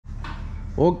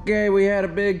Okay, we had a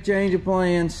big change of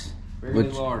plans. Really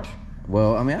large.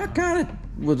 Well, I mean, I kind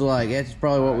of was like, that's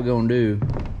probably what we're gonna do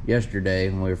yesterday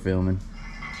when we were filming.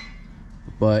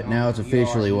 But now it's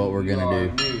officially what we're gonna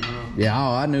do. Knew, huh? Yeah,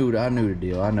 oh, I knew the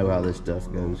deal. I know how this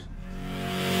stuff goes.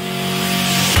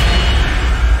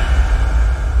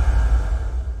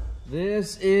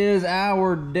 This is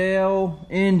our Dell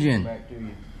engine. Back to you.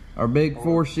 Our big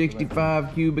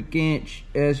 465 cubic inch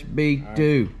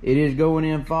SB2. It is going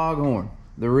in Foghorn,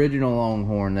 the original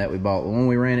Longhorn that we bought. The one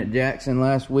we ran at Jackson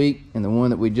last week and the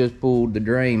one that we just pulled the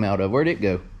drain out of. Where'd it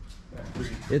go?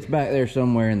 It's back there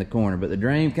somewhere in the corner, but the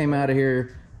drain came out of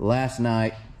here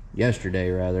yesterday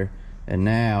rather, and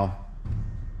now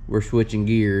we're switching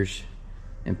gears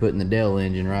and putting the Dell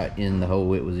engine right in the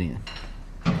hole it was in.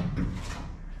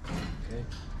 Okay.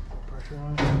 Pressure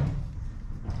on.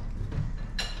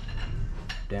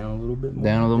 Down a little bit more.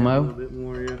 Down a little more? A little bit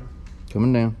more, yeah.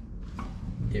 Coming down.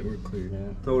 Yeah, we're clear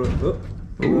now. Throw it up.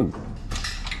 Ooh.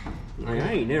 I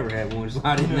ain't never had one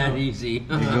slide in that easy.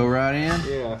 You go right in?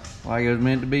 Yeah. Like it was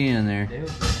meant to be in there.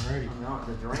 Dale's getting ready. Not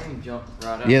the drain jumped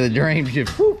right out. Yeah, the drain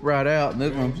just whoop right out, and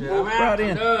this one Said, whoop I'm right out,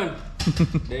 in. I'm done.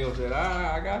 Dale said,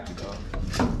 I got you, dog.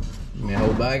 Give me a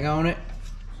whole bag on it.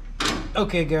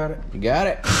 Okay, got it. You got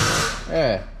it? Yeah.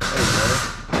 There you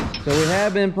go. So we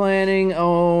have been planning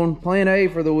on, plan A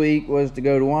for the week was to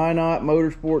go to Why Not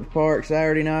Motorsports Park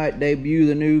Saturday night, debut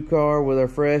the new car with our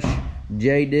fresh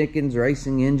J. Dickens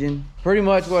racing engine. Pretty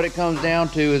much what it comes down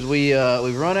to is we've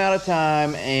run out of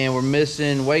time and we're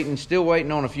still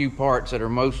waiting on a few parts that are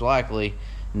most likely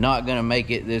not gonna make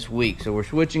it this week. So we're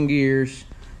switching gears,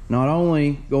 not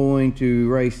only going to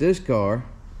race this car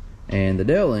and the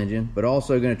Dell engine, but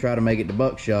also gonna try to make it to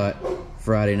Buckshot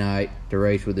Friday night to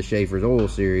race with the Schaefer's Oil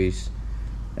Series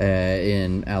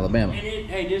in Alabama. And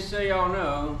hey, just so y'all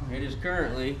know, it is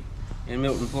currently in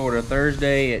Milton, Florida,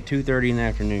 Thursday at 2:30 in the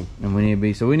afternoon. And we need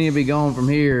to be gone from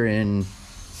here in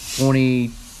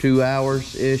 22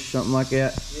 hours ish, something like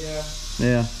that. Yeah.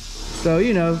 Yeah. So,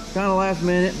 you know, kind of last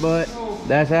minute, but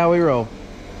that's how we roll.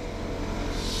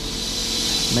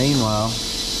 Meanwhile,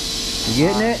 you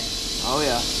getting it? Oh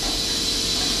yeah.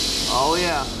 Oh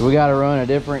yeah. So we got to run a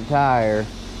different tire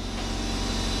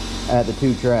at the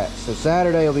two tracks. So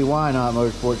Saturday will be Why Not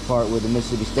Motorsports Park with the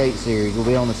Mississippi State Series. We'll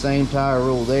be on the same tire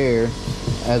rule there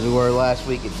as we were last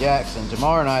week at Jackson.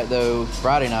 Tomorrow night though,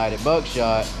 Friday night at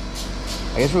Buckshot,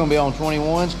 I guess we're gonna be on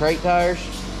 21s, crate tires.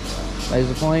 That's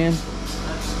the plan.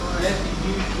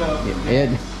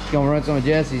 Yeah, gonna run some of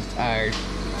Jesse's tires.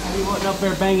 He wasn't up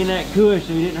there banging that cush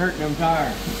so he didn't hurt them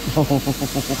tires.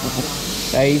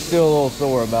 Hey, he's still a little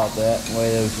sore about that, the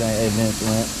way those events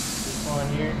went. This one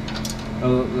here.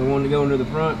 Oh, the one to go into the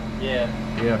front? Yeah.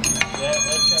 Yeah.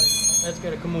 That's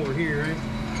gotta come over here, right?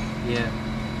 Yeah.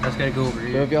 That's gotta go over So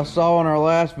here. if y'all saw in our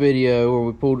last video where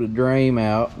we pulled the drain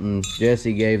out and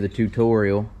Jesse gave the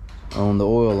tutorial on the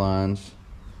oil lines,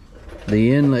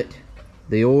 the inlet,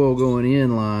 the oil going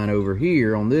in line over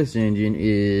here on this engine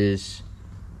is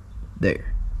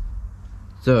there.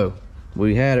 So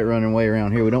we had it running way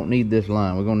around here. We don't need this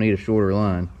line. We're gonna need a shorter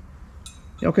line.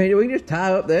 Okay, we can just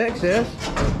tie up the excess.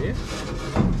 Yeah.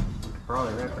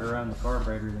 Probably wrap it around the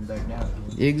carburetor and back down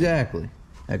again. Exactly.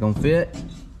 That gonna fit?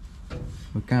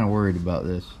 We're kind of worried about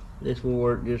this. This will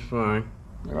work just fine.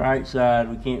 The right side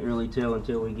we can't really tell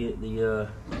until we get the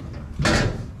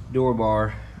door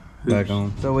bar Back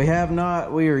on. So we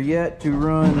are yet to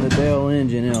run the Dell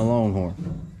engine in a Longhorn.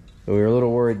 So we were a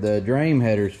little worried. The drain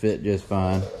headers fit just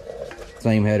fine.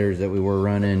 Same headers that we were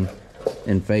running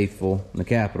in Faithful, the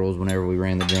Capitals, whenever we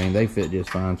ran the drain. They fit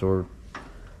just fine. So we're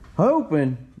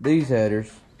hoping these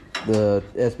headers, the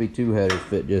SB2 headers,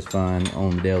 fit just fine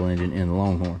on the Dell engine in the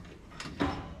Longhorn.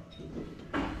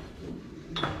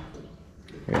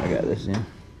 Here, I got this in.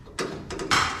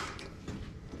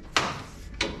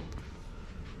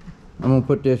 I'm gonna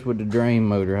put this with the drain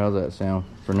motor. How's that sound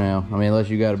for now? I mean, unless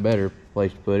you got a better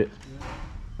place to put it.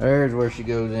 There's where she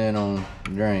goes in on the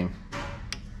drain.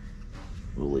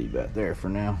 We'll leave that there for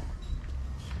now.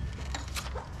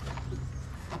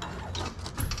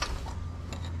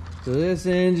 So this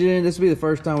engine, this will be the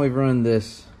first time we've run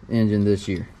this engine this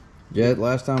year.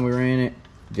 Last time we ran it,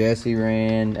 Jesse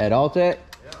ran at Alltech.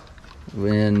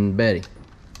 Then Betty.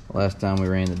 Last time we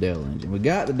ran the Dell engine. We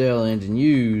got the Dell engine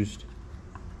used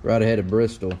right ahead of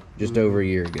Bristol just over a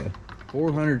year ago.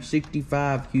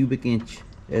 465 cubic inch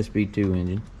SB2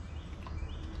 engine.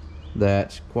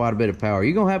 That's quite a bit of power.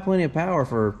 You're gonna have plenty of power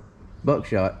for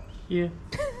Buckshot. Yeah.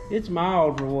 It's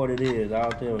mild for what it is,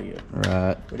 I'll tell you.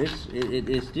 Right. But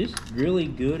it's just really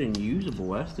good and usable.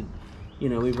 That's the, you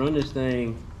know, we run this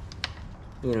thing,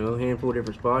 you know, a handful of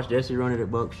different spots. Jesse run it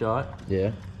at Buckshot.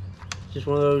 Yeah. Just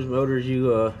one of those motors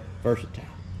you Versatile.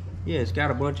 yeah, it's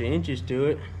got a bunch of inches to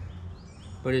it,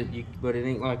 but it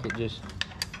ain't like it's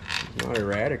not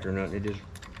erratic or nothing. It's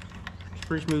a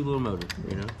pretty smooth little motor,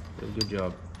 you know. Does a good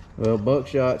job. Well,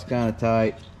 Buckshot's kind of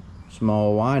tight,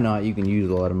 small. Why not? You can use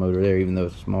a lot of motor there, even though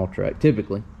it's a small track,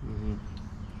 typically.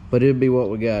 But it'd be what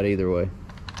we got either way.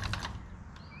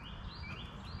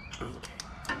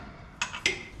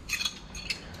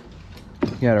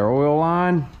 Got our oil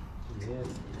line.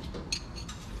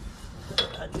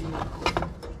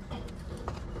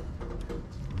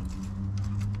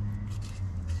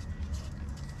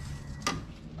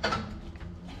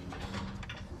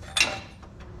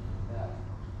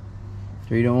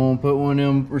 So you don't want to put one of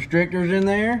them restrictors in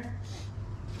there?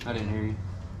 I didn't hear you.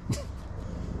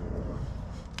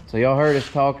 So y'all heard us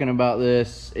talking about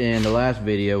this in the last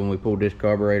video when we pulled this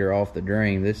carburetor off the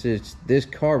drain. This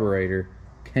carburetor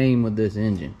came with this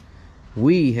engine.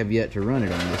 We have yet to run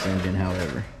it on this engine,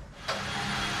 however.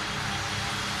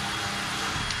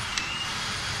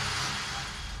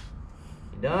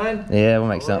 You done? Yeah, we'll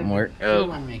make something work. Oh,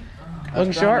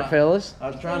 looking sharp, fellas.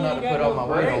 I was trying not to put all my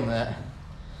weight on that.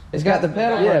 It's got the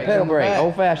pedal brake. Yeah, pedal brake,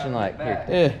 old fashioned like.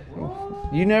 Yeah.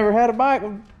 You never had a bike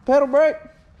with pedal brake?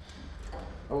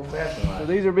 Old fashioned like. So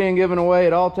these are being given away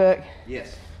at Alltech.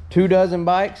 Yes. 24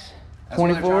 bikes. That's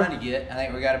what they're trying to get. I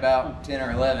think we got about 10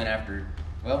 or 11 after,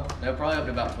 well, no, probably up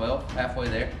to about 12, halfway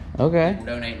there. Okay. We're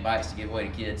donating bikes to give away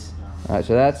to kids. All right,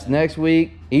 so that's next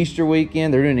week, Easter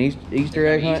weekend. They're doing Easter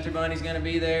egg hunt. Easter Bunny's going to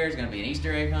be there. There's going to be an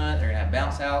Easter egg hunt. They're going to have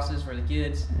bounce houses for the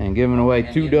kids. And giving away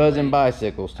 24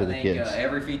 bicycles to the kids.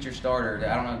 Every feature starter,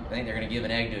 I don't know, I think they're going to give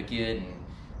an egg to a kid, and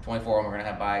 24 of them are going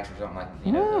to have bikes or something like,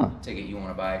 you know, the ticket you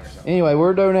want a bike or something. Anyway,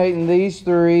 we're donating these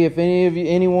 3. If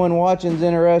anyone watching's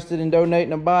interested in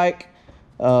donating a bike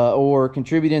or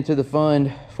contributing to the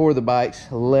fund for the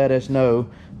bikes, let us know.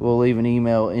 We'll leave an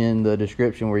email in the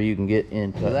description where you can get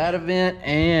in touch. That event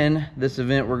and this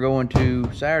event we're going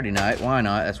to Saturday night, Why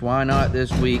Not? That's Why Not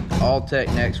this week.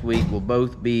 Alltech next week will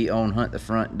both be on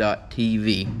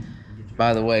huntthefront.tv.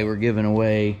 By the way, we're giving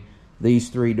away these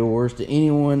 3 doors to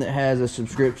anyone that has a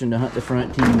subscription to Hunt the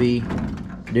Front TV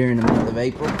during the month of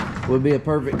April. Would be a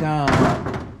perfect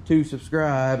time to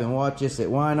subscribe and watch us at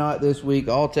Why Not this week,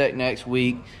 Alltech next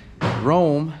week,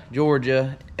 Rome,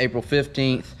 Georgia, April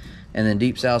 15th, and then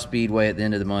Deep South Speedway at the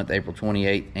end of the month, April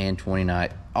 28th and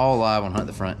 29th, all live on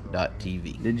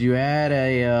huntthefront.tv. Did you add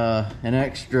an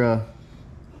extra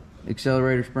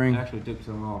accelerator spring? I actually took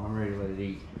some off. I'm ready to let it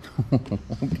eat.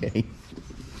 Okay.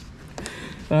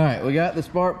 All right, we got the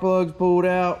spark plugs pulled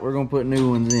out. We're gonna put new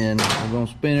ones in. We're gonna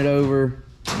spin it over,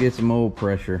 get some oil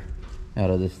pressure out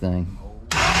of this thing.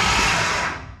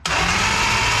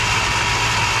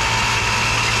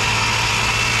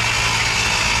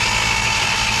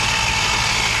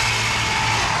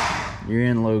 You're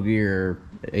in low gear or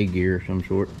A gear of some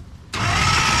sort.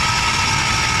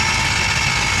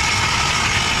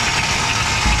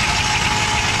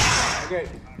 Okay.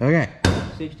 Okay.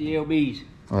 60 LBs.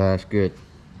 Well, that's good.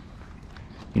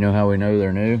 You know how we know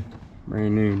they're new?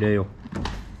 Brand new Dale.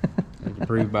 It's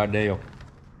approved by Dale.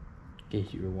 In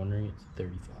case you were wondering, it's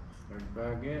 35.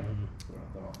 35, yeah. Mm-hmm. That's what I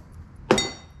thought.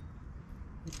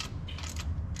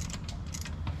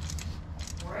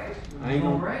 I ain't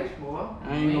gonna race, boy.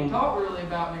 I ain't gonna talk really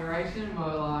about me racing,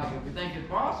 but like if you think it's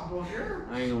possible, sure.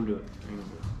 I ain't gonna do it.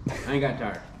 I ain't got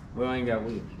tires. Well, I ain't got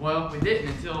wheels. Well, we didn't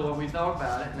until we thought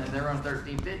about it, and then they run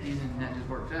 1350s, and that just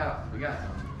works out. We got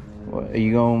them. What, are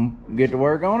you gonna get to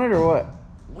work on it or what?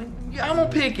 I'm gonna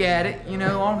pick at it, you know,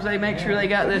 as long as they make sure they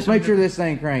got this. Just make sure this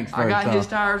thing cranks first I got his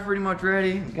off. tires pretty much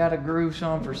ready. Got to groove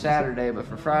some for Saturday, but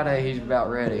for Friday he's about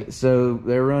ready. So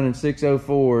they're running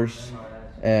 604s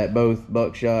at both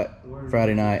Buckshot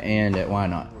Friday night and at Why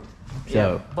Not.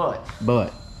 So, yeah,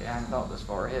 but yeah, I haven't thought this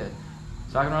far ahead.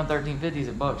 So I can run 1350s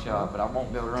at Buckshot, but I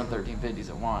won't be able to run 1350s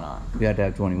at Why Not. you got to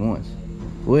have 21s.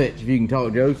 Which, if you can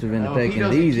talk Joseph into taking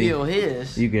it easy, kill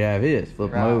his, you could have his.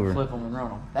 Flip him over. Flip them and run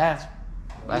them. That's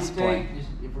the play.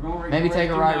 If we're gonna Maybe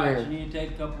take a right rear. You need to take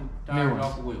a couple tires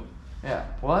off the wheel. Yeah.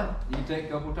 What? You need to take a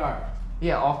couple tires.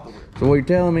 Yeah, off the wheel. So what you're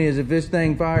telling me is if this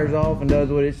thing fires off and does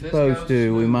what it's supposed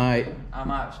to, we might I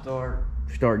might start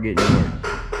getting to work.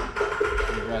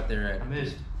 You're right there at it. I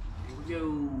missed. Here we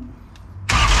go.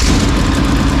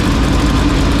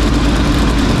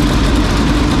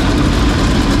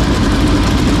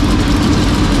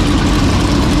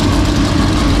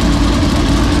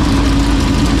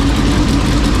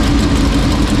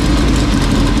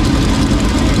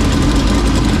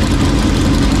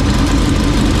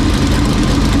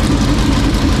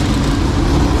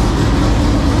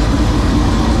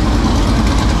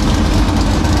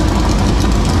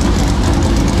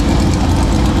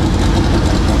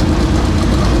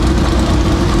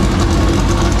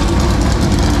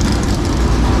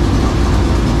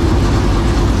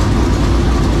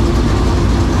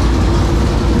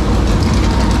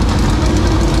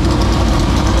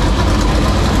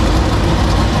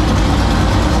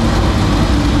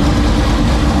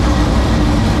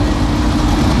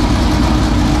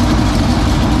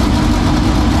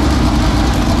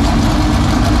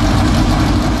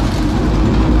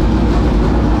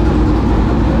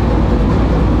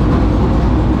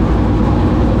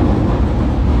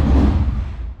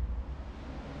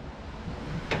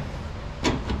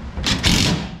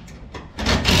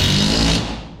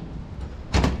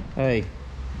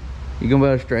 gonna be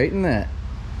able to straighten that.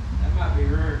 That might be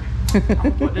rude. I'm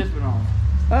gonna put this one on.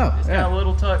 Oh, It's yeah. got a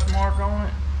little touch mark on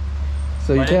it.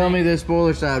 So you But it tell ain't- me this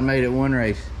spoiler side made it one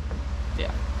race. Yeah.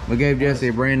 We gave Jesse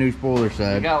a brand new spoiler I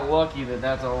side. got lucky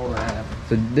that's all that happened.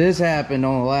 So this happened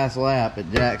on the last lap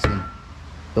at Jackson.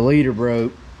 The leader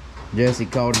broke. Jesse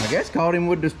caught him. I guess caught him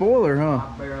with the spoiler, huh?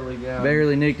 I barely got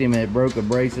Barely nicked him. It broke a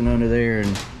bracing under there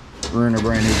and ruined a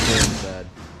brand new spoiler side.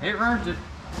 it ruined it.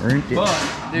 Ruined it.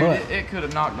 But, dude, But- it could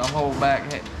have knocked the whole back.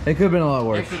 It could have been a lot It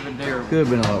worse. could have been terrible. Could have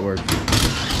been a lot worse.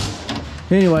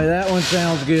 Anyway, that one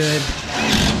sounds good.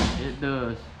 It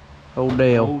does. Old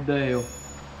Dale. Old Dale.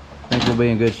 I think we'll be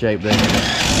in good shape there.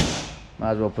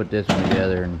 Might as well put this one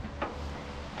together and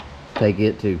take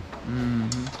it too.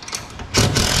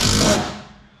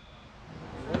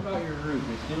 What about your roof?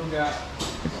 It still got...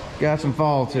 Got some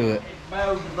fall to it. It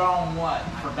bows the wrong way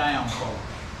for downfall.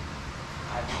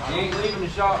 You ain't leaving the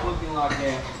shop looking like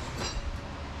that.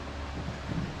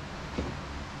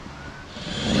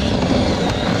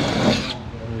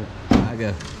 I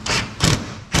go.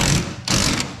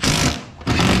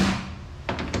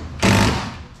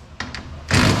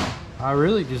 I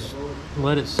really just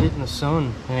let it sit in the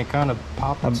sun and it kind of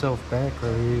popped itself back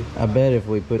right here. I bet if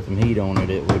we put some heat on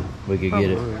it, we could get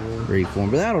it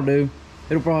reformed. But that'll do.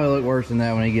 It'll probably look worse than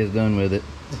that when he gets done with it.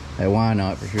 Hey, why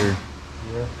not for sure?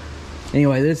 Yeah.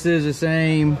 Anyway, this is the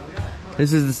same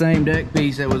deck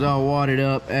piece that was all wadded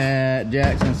up at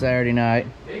Jackson Saturday night.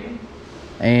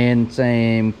 And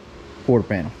same quarter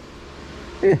panel.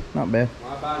 Yeah, not bad.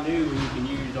 Why buy new when you can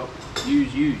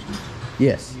use used?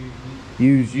 Yes.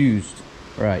 Used.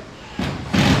 Right.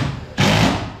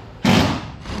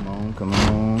 Come on, come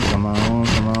on, come on,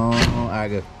 come on. I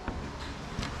go.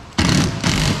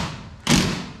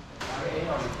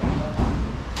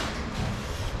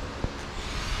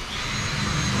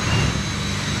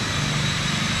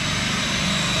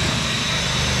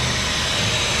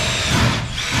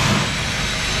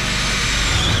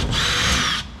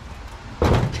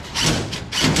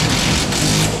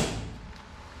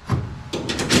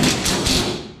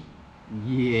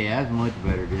 Yeah, that's much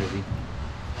better, Jesse.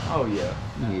 Oh, yeah.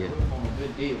 Yeah.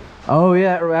 Good deal. Oh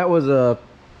yeah, that was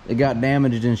it got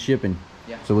damaged in shipping.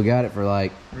 Yeah. So we got it for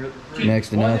like next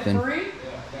to nothing.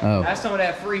 Oh. That's some of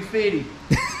that free fitty.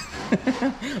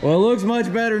 Well, it looks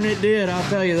much better than it did, I'll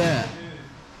tell you that.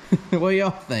 What y'all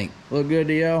think? Look good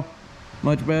to y'all?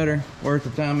 Much better? Worth the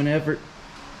time and effort?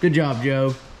 Good job, Joe.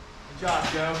 Good job,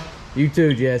 Joe. You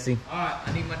too, Jesse. All right,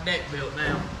 I need my deck built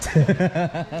now.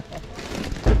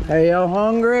 Hey, y'all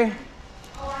hungry?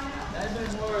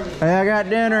 Hey, I got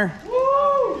dinner.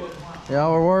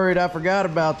 Y'all were worried I forgot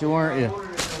about you, weren't you?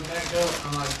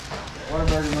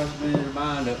 Waterburger must have been in their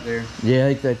mind up there. Yeah,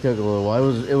 I think that took a little while.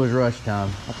 It was rush time.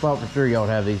 I thought for sure y'all would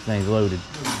have these things loaded.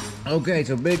 Okay,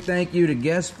 so big thank you to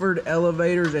Guestford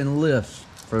Elevators and Lifts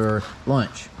for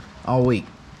lunch all week.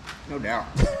 No doubt.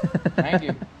 Thank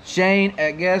you. Shane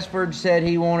at Guestford said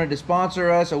he wanted to sponsor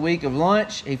us a week of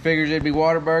lunch. He figures it'd be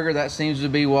Whataburger. That seems to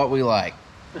be what we like.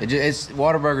 It's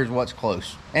Whataburger's what's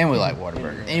close, and we like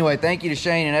Whataburger. Anyway, thank you to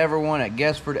Shane and everyone at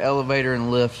Guestford Elevator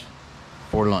and Lifts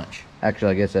for lunch.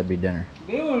 Actually, I guess that'd be dinner.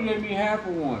 They only gave me half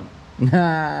of one.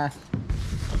 Nah.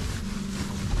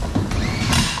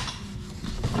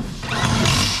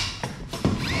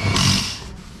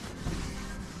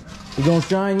 You gonna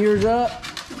shine yours up?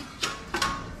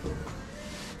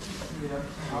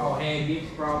 Oh, hey, these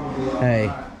probably all Hey,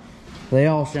 right. they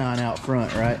all shine out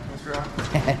front, right? That's right.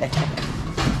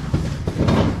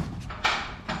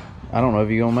 I don't know if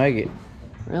you're gonna make it.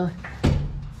 Really?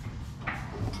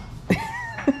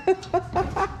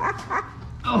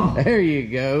 There you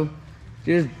go.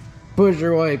 Just push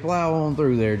your way, plow on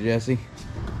through there, Jesse.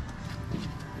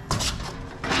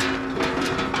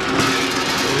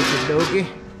 Okie dokie.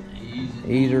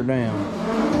 Ease her down.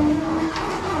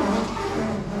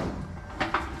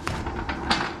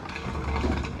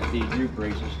 At these group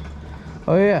races.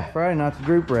 Oh yeah, Friday night's a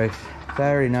group race.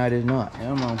 Saturday night is not.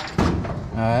 Come on.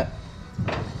 Alright.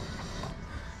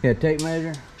 Yeah, tape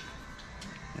measure.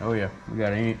 Oh yeah, we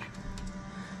got an inch.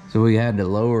 So we had to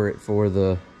lower it for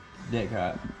the, Deck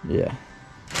height. yeah.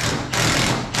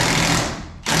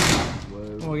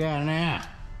 What we got now?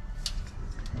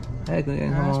 Heck, we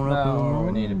can come That's on up about a little what we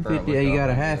more. needed for a 50, yeah, you got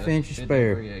a half inch to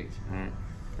spare. 53/8. Alright,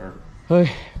 perfect.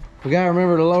 Hey, we gotta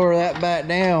remember to lower that back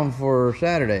down for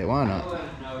Saturday. Why not?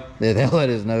 Yeah, they'll let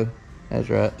us know. That's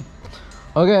right.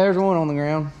 Okay, there's one on the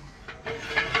ground.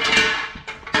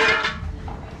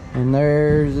 And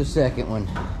there's the second one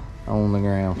on the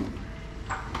ground.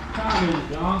 What time is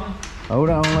it, Jonathan? Hold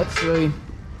on, let's see.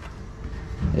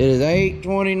 It is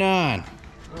 8:29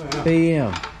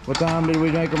 p.m. What time did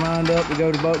we make our mind up to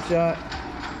go to Buckshot?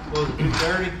 Was it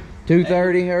 2:30?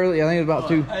 2:30 early. I think it was about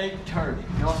 2. 8:30.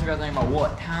 You also got to think about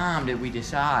what time did we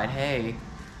decide? Hey.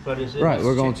 But is it? Right,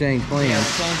 we're gonna change Yeah,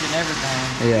 plans. we're changing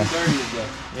everything. Yeah. 2:30 is the.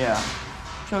 Yeah.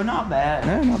 So not bad.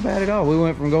 No, not bad at all. We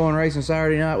went from going racing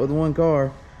Saturday night with one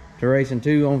car to racing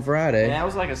 2 on Friday. Yeah, it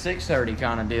was like a 6:30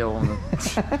 kind of deal on the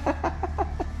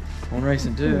on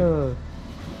racing 2.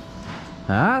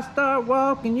 I start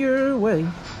walking your way,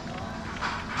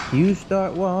 you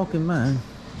start walking mine.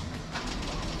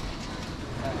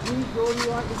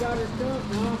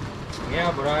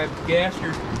 Yeah, but I gassed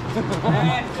her.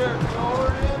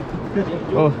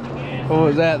 Oh, what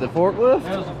was that? The forklift?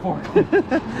 That was a fork.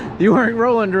 You weren't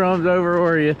rolling drums over,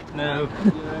 were you? No.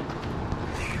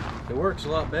 It works a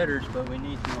lot better, but we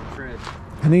need more tread.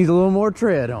 It needs a little more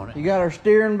tread on it. You got our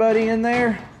steering buddy in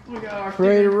there? We got our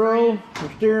Ready to roll? Our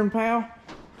steering pal?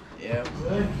 Yeah,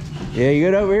 good. Yeah, you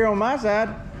good over here on my side?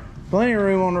 Plenty of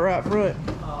room on the right front.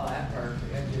 Oh, that's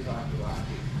perfect. That's just like you like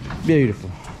it.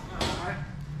 Beautiful.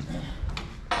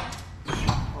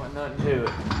 Wasn't nothing to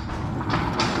it.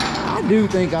 I do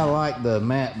think I like the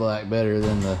matte black better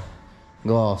than the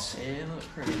gloss. Yeah, it looks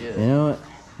pretty good. You know what?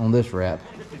 On this wrap.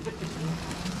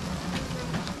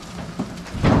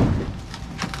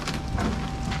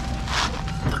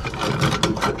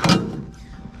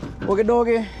 Woogie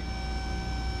doggy.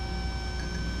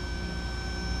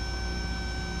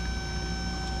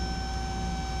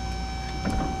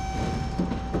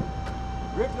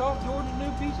 Ripped off Jordan's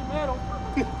new piece of metal.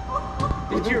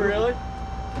 Did you really?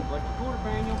 Like a quarter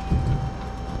panel.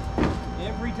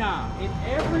 Every time. And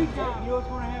every time. You know what's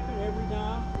going to happen? Every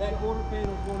time that quarter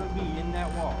panel is going to be in that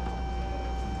wall.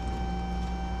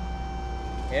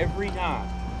 Every time.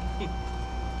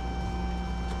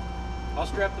 I'll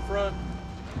strap the front.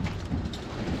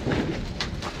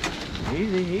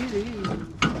 Easy, easy, easy.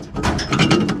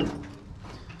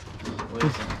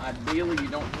 Listen, ideally you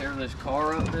don't tear this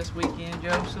car up this weekend,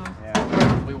 Joseph.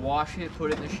 Yeah. We wash it,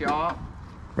 put it in the shop.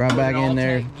 Right back in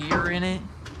there. Take gear in it,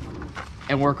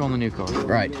 and work on the new car.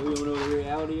 Right. You want to know the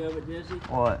reality of it, Jesse?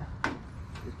 What?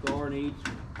 This car needs,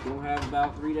 we'll have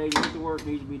about 3 days worth of work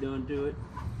needs to be done to it.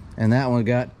 And that one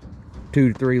got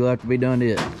 2 to 3 left to be done to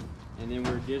it. And then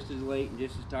we're just as late and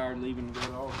just as tired leaving to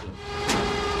go also.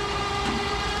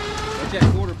 What's that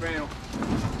quarter panel?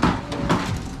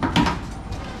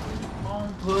 Come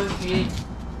on, push it.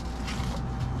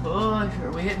 Push.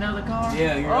 Are we hitting another car?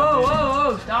 Yeah, you're Oh, up there.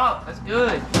 whoa, stop. That's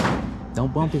good.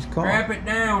 Don't bump his car. Strap it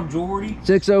down, Jordy.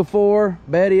 604,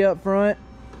 Betty up front.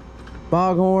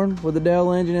 Foghorn with the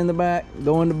Dell engine in the back,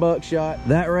 going to Buckshot.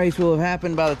 That race will have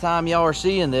happened by the time y'all are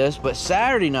seeing this, but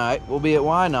Saturday night we'll be at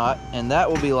Why Not, and that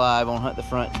will be live on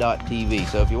huntthefront.tv.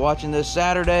 So if you're watching this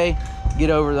Saturday, get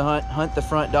over to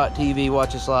huntthefront.tv,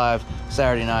 watch us live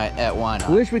Saturday night at Why Not.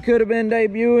 Wish we could have been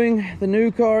debuting the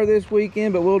new car this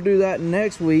weekend, but we'll do that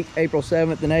next week, April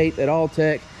 7th and 8th at All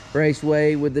Tech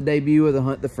Raceway with the debut of the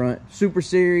Hunt the Front Super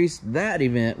Series. That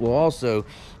event will also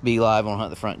be live on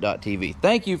huntthefront.tv.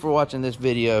 Thank you for watching this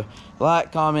video.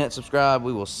 Like, comment, subscribe.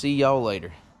 We will see y'all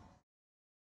later.